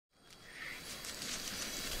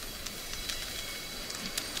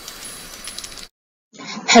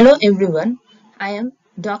Hello everyone, I am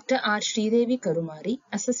Dr.R.Sridevi Karumari,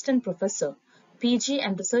 Assistant Professor, PG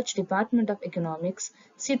and Research Department of Economics,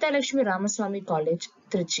 Sita Ramaswamy College,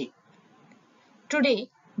 Trichy. Today,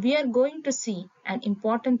 we are going to see an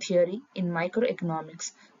important theory in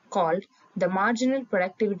microeconomics called the marginal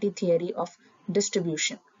productivity theory of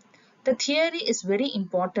distribution. The theory is very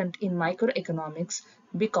important in microeconomics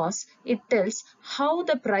because it tells how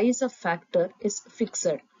the price of factor is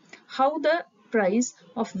fixed, how the price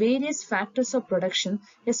of various factors of production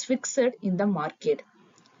is fixed in the market.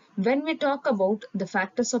 When we talk about the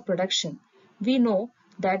factors of production, we know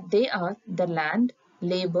that they are the land,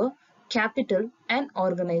 labor, capital, and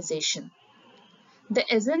organization. The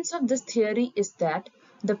essence of this theory is that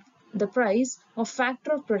the price of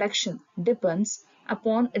factor of production depends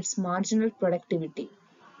upon its marginal productivity.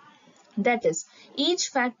 That is, each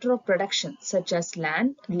factor of production such as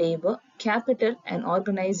land, labor, capital and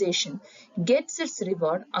organization gets its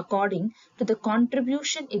reward according to the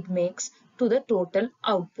contribution it makes to the total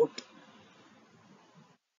output.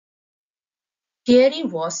 Theory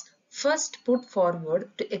was first put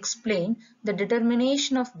forward to explain the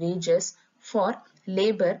determination of wages for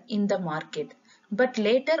labor in the market, but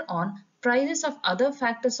later on prices of other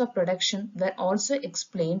factors of production were also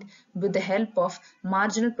explained with the help of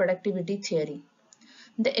marginal productivity theory.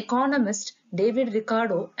 The economists David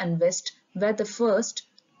Ricardo and West were the first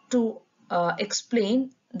to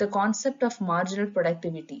explain the concept of marginal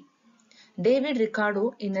productivity. David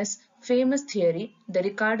Ricardo, in his famous theory, the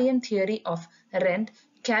Ricardian theory of rent,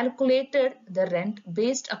 calculated the rent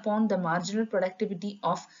based upon the marginal productivity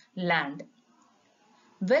of land.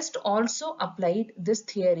 West also applied this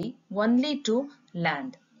theory only to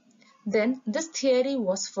land. Then this theory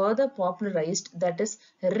was further popularized, that is,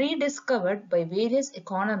 rediscovered by various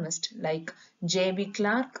economists like J.B.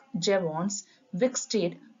 Clark, Jevons,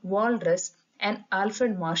 Wicksteed, Walras, and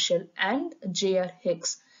Alfred Marshall and J.R.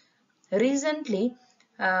 Hicks. Recently,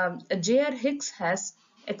 J.R. Hicks has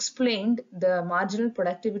explained the marginal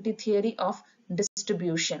productivity theory of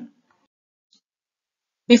distribution.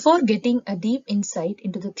 Before getting a deep insight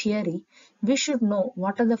into the theory, we should know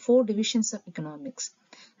what are the four divisions of economics.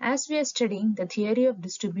 As we are studying the theory of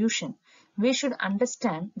distribution, we should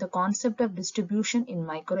understand the concept of distribution in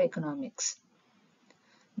microeconomics.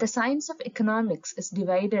 The science of economics is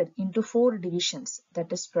divided into four divisions,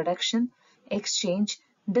 that is production, exchange,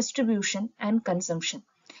 distribution and consumption.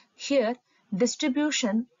 Here,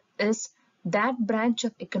 distribution is that branch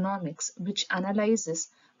of economics which analyzes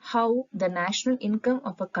how the national income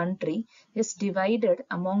of a country is divided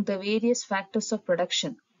among the various factors of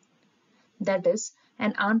production. That is,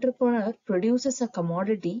 an entrepreneur produces a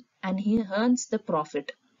commodity and he earns the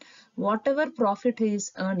profit. Whatever profit he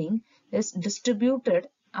is earning is distributed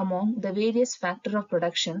among the various factors of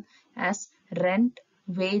production as rent,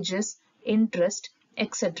 wages, interest,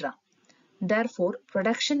 etc. Therefore,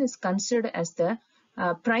 production is considered as the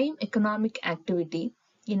prime economic activity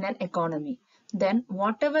in an economy. Then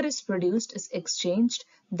whatever is produced is exchanged,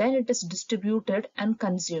 then it is distributed and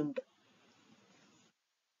consumed.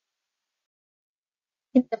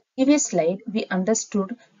 In the previous slide, we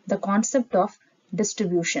understood the concept of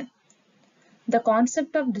distribution. The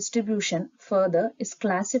concept of distribution further is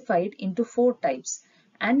classified into four types,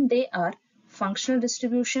 and they are functional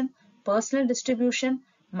distribution, personal distribution,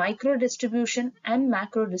 micro distribution, and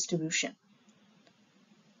macro distribution.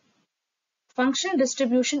 Functional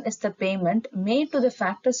distribution is the payment made to the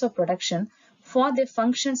factors of production for their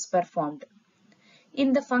functions performed.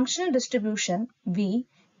 In the functional distribution, we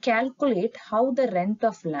calculate how the rent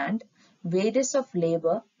of land, wages of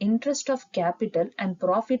labor, interest of capital, and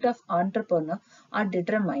profit of entrepreneur are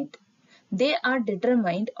determined. They are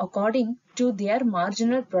determined according to their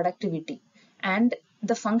marginal productivity and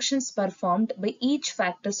the functions performed by each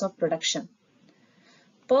factors of production.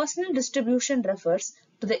 Personal distribution refers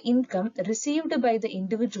to the income received by the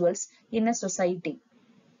individuals in a society.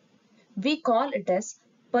 We call it as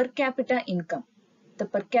per capita income. The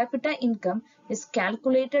per capita income is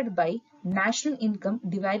calculated by national income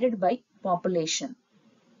divided by population.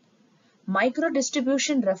 Micro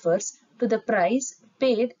distribution refers to the price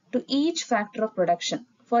paid to each factor of production.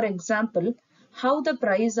 For example, how the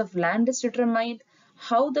price of land is determined,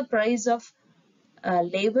 how the price of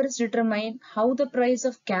labor is determined, how the price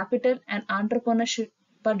of capital and entrepreneurship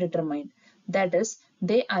are determined. That is,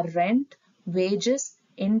 they are rent, wages,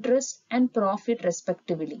 interest and profit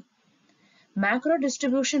respectively. Macro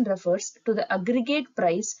distribution refers to the aggregate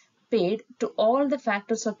price paid to all the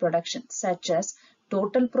factors of production such as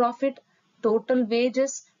total profit, total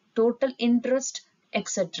wages, total interest,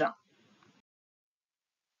 etc.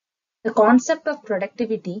 The concept of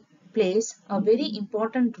productivity plays a very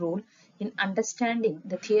important role in understanding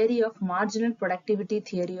the theory of marginal productivity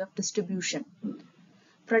theory of distribution.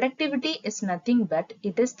 Productivity is nothing but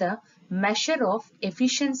it is the measure of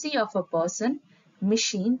efficiency of a person,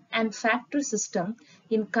 machine and factory system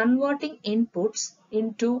in converting inputs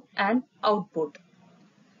into an output.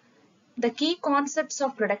 The key concepts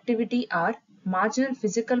of productivity are marginal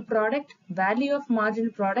physical product, value of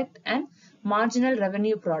marginal product and marginal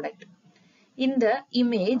revenue product. In the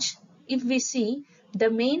image, if we see, the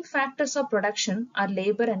main factors of production are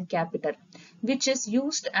labor and capital, which is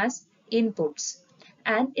used as inputs,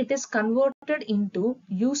 and it is converted into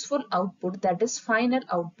useful output, that is final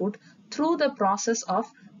output, through the process of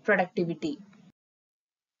productivity.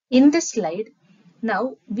 In this slide,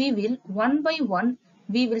 now we will one by one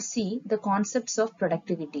we will see the concepts of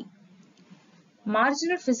productivity.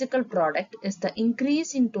 Marginal physical product is the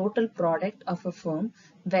increase in total product of a firm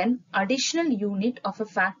when additional unit of a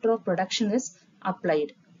factor of production is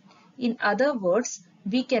applied. In other words,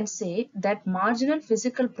 we can say that marginal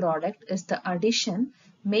physical product is the addition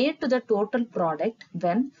made to the total product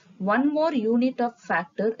when one more unit of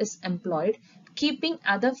factor is employed, keeping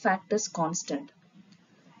other factors constant.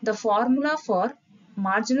 The formula for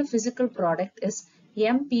marginal physical product is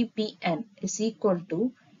MPPN is equal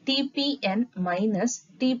to TPN minus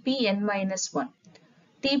TPN minus 1.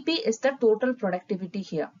 TP is the total productivity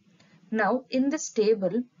here. Now in this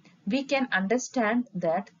table, we can understand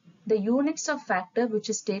that the units of factor which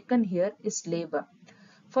is taken here is labor.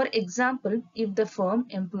 For example, if the firm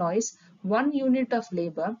employs 1 unit of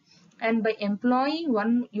labor and by employing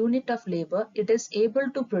 1 unit of labor, it is able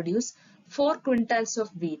to produce 4 quintals of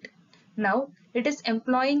wheat. Now it is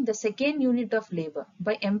employing the second unit of labor.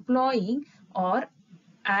 By employing or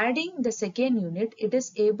adding the second unit, it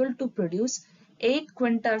is able to produce 8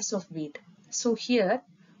 quintals of wheat. So here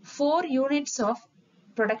 4 units of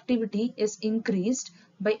productivity is increased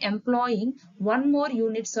by employing 1 more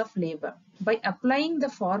units of labor. By applying the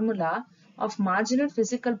formula of marginal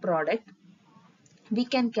physical product, we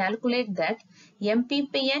can calculate that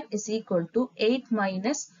MPPN is equal to 8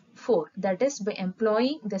 minus 4. That is, by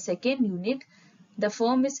employing the second unit, the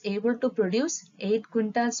firm is able to produce 8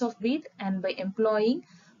 quintals of wheat, and by employing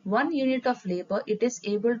 1 unit of labor, it is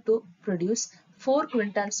able to produce 4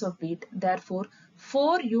 quintals of wheat. Therefore,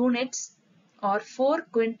 4 units or 4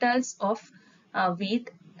 quintals of wheat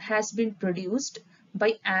has been produced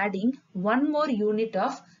by adding 1 more unit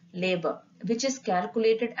of labor, which is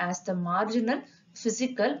calculated as the marginal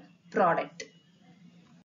physical product.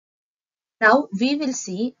 Now we will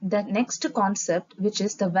see the next concept, which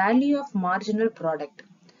is the value of marginal product.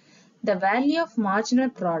 The value of marginal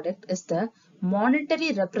product is the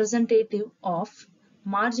monetary representative of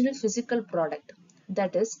marginal physical product,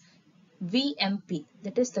 that is VMP,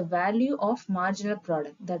 that is the value of marginal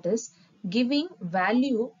product, that is giving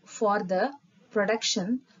value for the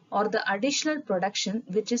production or the additional production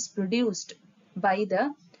which is produced by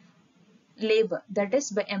the labor, that is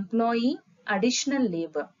by employing additional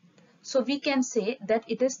labor. So we can say that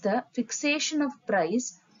it is the fixation of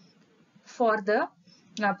price for the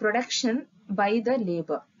production by the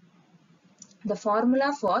labor. The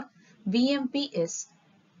formula for VMP is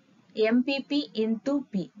MPP into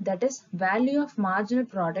P, that is value of marginal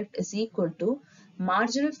product is equal to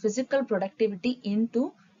marginal physical productivity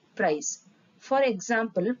into price. For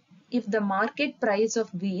example, if the market price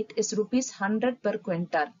of wheat is rupees 100 per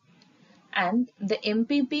quintal and the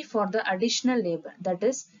MPP for the additional labor, that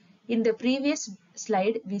is in the previous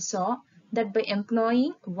slide we saw that by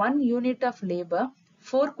employing 1 unit of labor,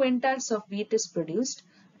 4 quintals of wheat is produced,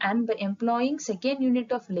 and by employing second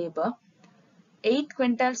unit of labor, 8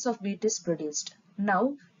 quintals of wheat is produced.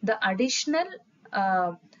 Now the additional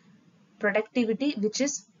productivity which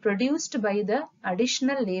is produced by the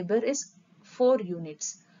additional labor is 4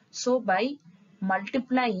 units. So by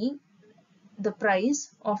multiplying the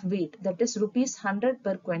price of wheat, that is rupees 100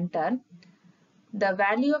 per quintal, the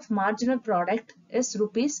value of marginal product is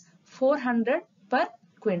rupees 400 per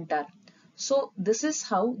quintal. So this is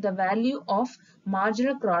how the value of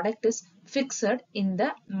marginal product is fixed in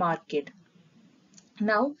the market.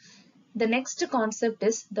 Now the next concept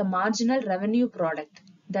is the marginal revenue product,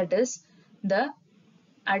 that is the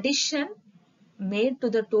addition made to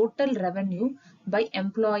the total revenue by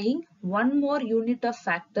employing 1 more unit of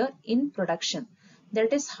factor in production.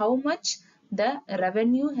 That is how much the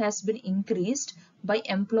revenue has been increased by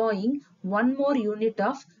employing 1 more unit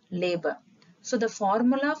of labor. So the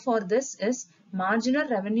formula for this is marginal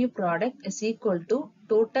revenue product is equal to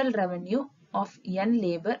total revenue of n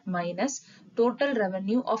labor minus total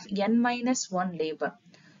revenue of n minus 1 labor.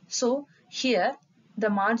 So here the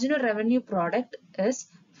marginal revenue product is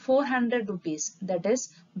 400 rupees. That is,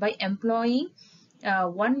 by employing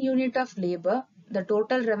 1 unit of labor, the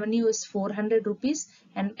total revenue is 400 rupees,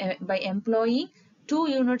 and by employing 2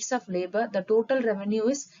 units of labor, the total revenue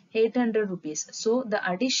is 800 rupees. So the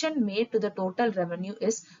addition made to the total revenue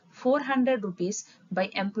is 400 rupees by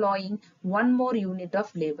employing 1 more unit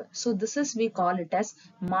of labor. So this is, we call it as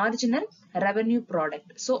marginal revenue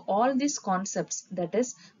product. So all these concepts, that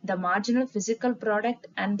is the marginal physical product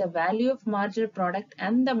and the value of marginal product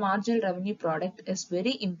and the marginal revenue product, is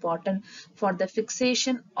very important for the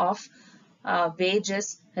fixation of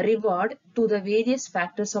wages, reward to the various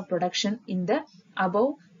factors of production in the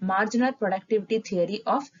above marginal productivity theory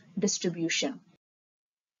of distribution.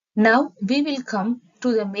 Now we will come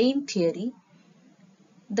to the main theory,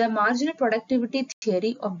 the marginal productivity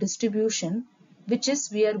theory of distribution, which is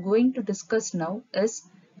we are going to discuss now, is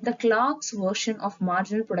the Clark's version of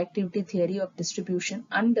marginal productivity theory of distribution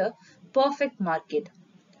under perfect market.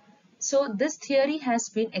 So this theory has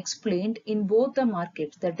been explained in both the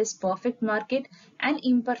markets, that is perfect market and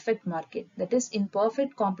imperfect market. That is, in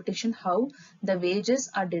perfect competition, how the wages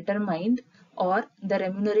are determined, or the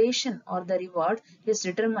remuneration or the reward is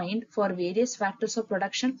determined for various factors of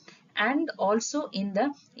production, and also in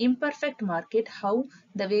the imperfect market, how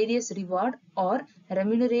the various reward or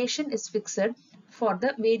remuneration is fixed for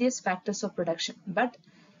the various factors of production. But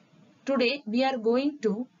today we are going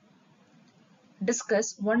to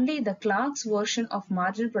discuss only the Clark's version of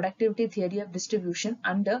marginal productivity theory of distribution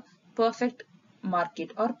under perfect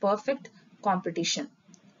market or perfect competition.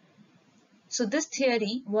 So this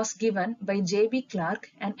theory was given by J.B. Clark,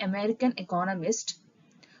 an American economist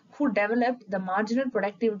who developed the marginal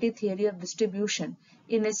productivity theory of distribution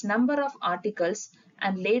in his number of articles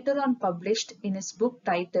and later on published in his book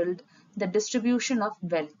titled The Distribution of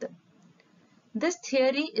Wealth. This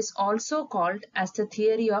theory is also called as the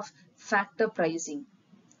theory of factor pricing.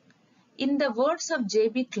 In the words of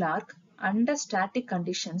J.B. Clark, under static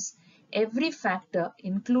conditions, every factor,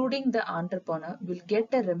 including the entrepreneur, will get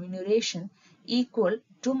a remuneration equal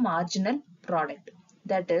to marginal product.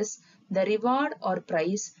 That is, the reward or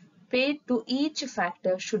price paid to each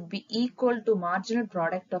factor should be equal to marginal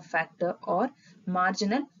product of factor or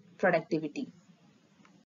marginal productivity.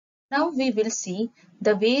 Now we will see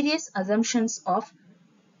the various assumptions of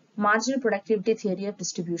marginal productivity theory of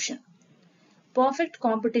distribution. Perfect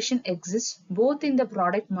competition exists both in the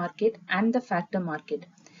product market and the factor market.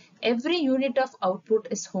 Every unit of output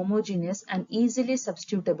is homogeneous and easily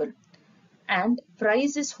substitutable, and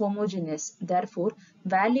price is homogeneous. Therefore,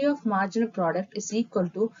 value of marginal product is equal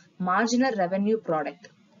to marginal revenue product.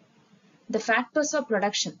 The factors of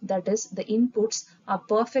production, that is, the inputs, are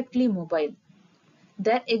perfectly mobile.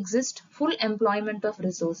 There exists full employment of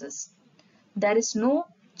resources. There is no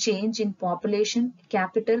change in population,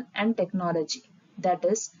 capital, and technology. That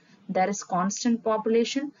is, there is constant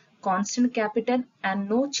population, constant capital, and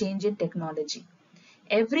no change in technology.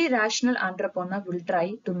 Every rational entrepreneur will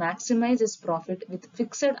try to maximize his profit with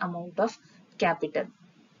fixed amount of capital.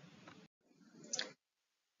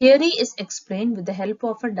 Theory is explained with the help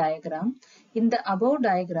of a diagram. In the above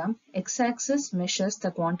diagram, x-axis measures the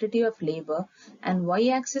quantity of labor and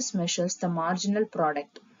y-axis measures the marginal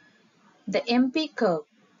product. The MP curve,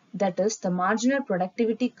 that is the marginal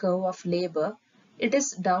productivity curve of labor, it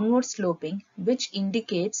is downward sloping, which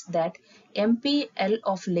indicates that MPL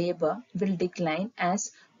of labor will decline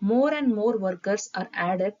as more and more workers are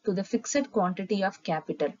added to the fixed quantity of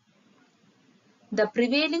capital. The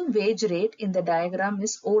prevailing wage rate in the diagram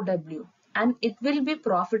is OW, and it will be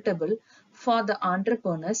profitable for the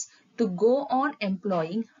entrepreneurs to go on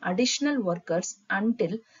employing additional workers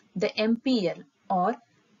until the MPL or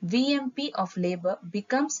VMP of labor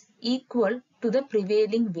becomes equal to the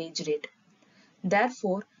prevailing wage rate.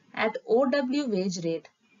 Therefore, at OW wage rate,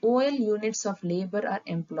 OL units of labor are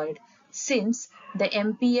employed, since the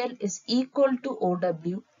MPL is equal to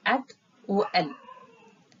OW at OL.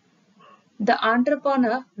 The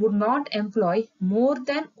entrepreneur would not employ more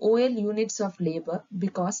than OL units of labor,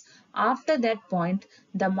 because after that point,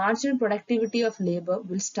 the marginal productivity of labor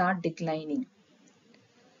will start declining.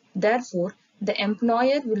 Therefore, the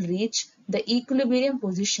employer will reach the equilibrium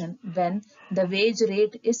position when the wage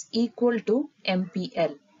rate is equal to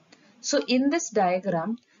MPL. So in this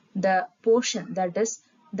diagram, the portion, that is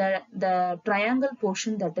the triangle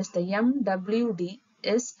portion, that is the MWD,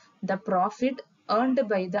 is the profit earned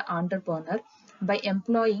by the entrepreneur by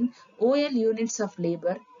employing OL units of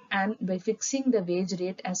labor and by fixing the wage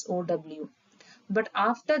rate as OW. But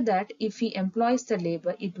after that, if he employs the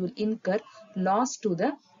labor, it will incur loss to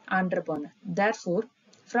the entrepreneur. Therefore,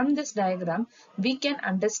 from this diagram, we can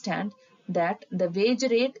understand that the wage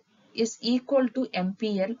rate is equal to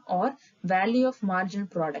MPL or value of marginal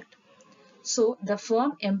product. So the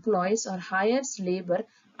firm employs or hires labor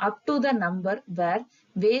up to the number where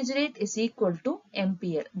wage rate is equal to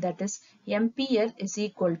MPL, that is MPL is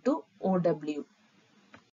equal to OW.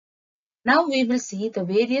 Now we will see the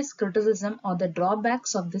various criticism or the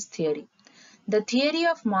drawbacks of this theory. The theory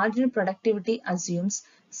of marginal productivity assumes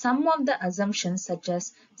some of the assumptions such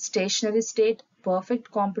as stationary state, perfect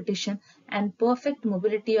competition, and perfect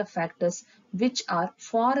mobility of factors which are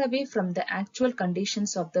far away from the actual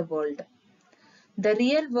conditions of the world. The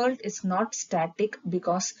real world is not static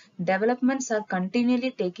because developments are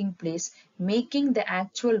continually taking place, making the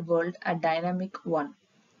actual world a dynamic one.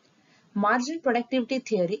 Marginal productivity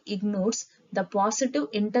theory ignores the positive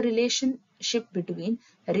interrelationship between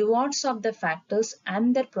rewards of the factors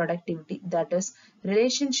and their productivity, that is,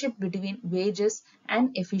 relationship between wages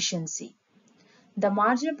and efficiency. The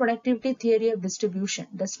marginal productivity theory of distribution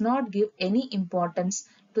does not give any importance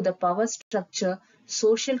to the power structure,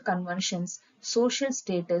 social conventions, social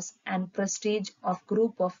status, and prestige of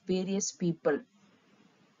group of various people.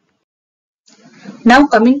 Now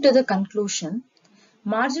coming to the conclusion,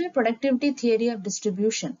 marginal productivity theory of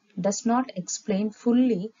distribution does not explain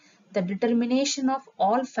fully the determination of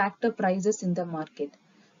all factor prices in the market,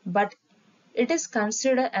 but it is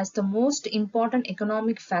considered as the most important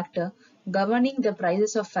economic factor governing the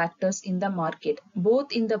prices of factors in the market,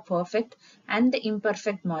 both in the perfect and the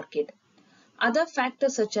imperfect market. Other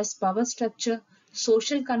factors such as power structure,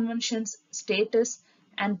 social conventions, status,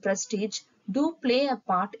 and prestige do play a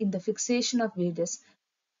part in the fixation of wages.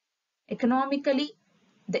 Economically,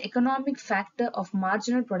 the economic factor of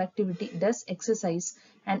marginal productivity does exercise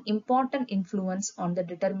an important influence on the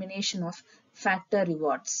determination of factor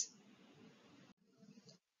rewards.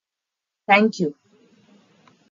 Thank you.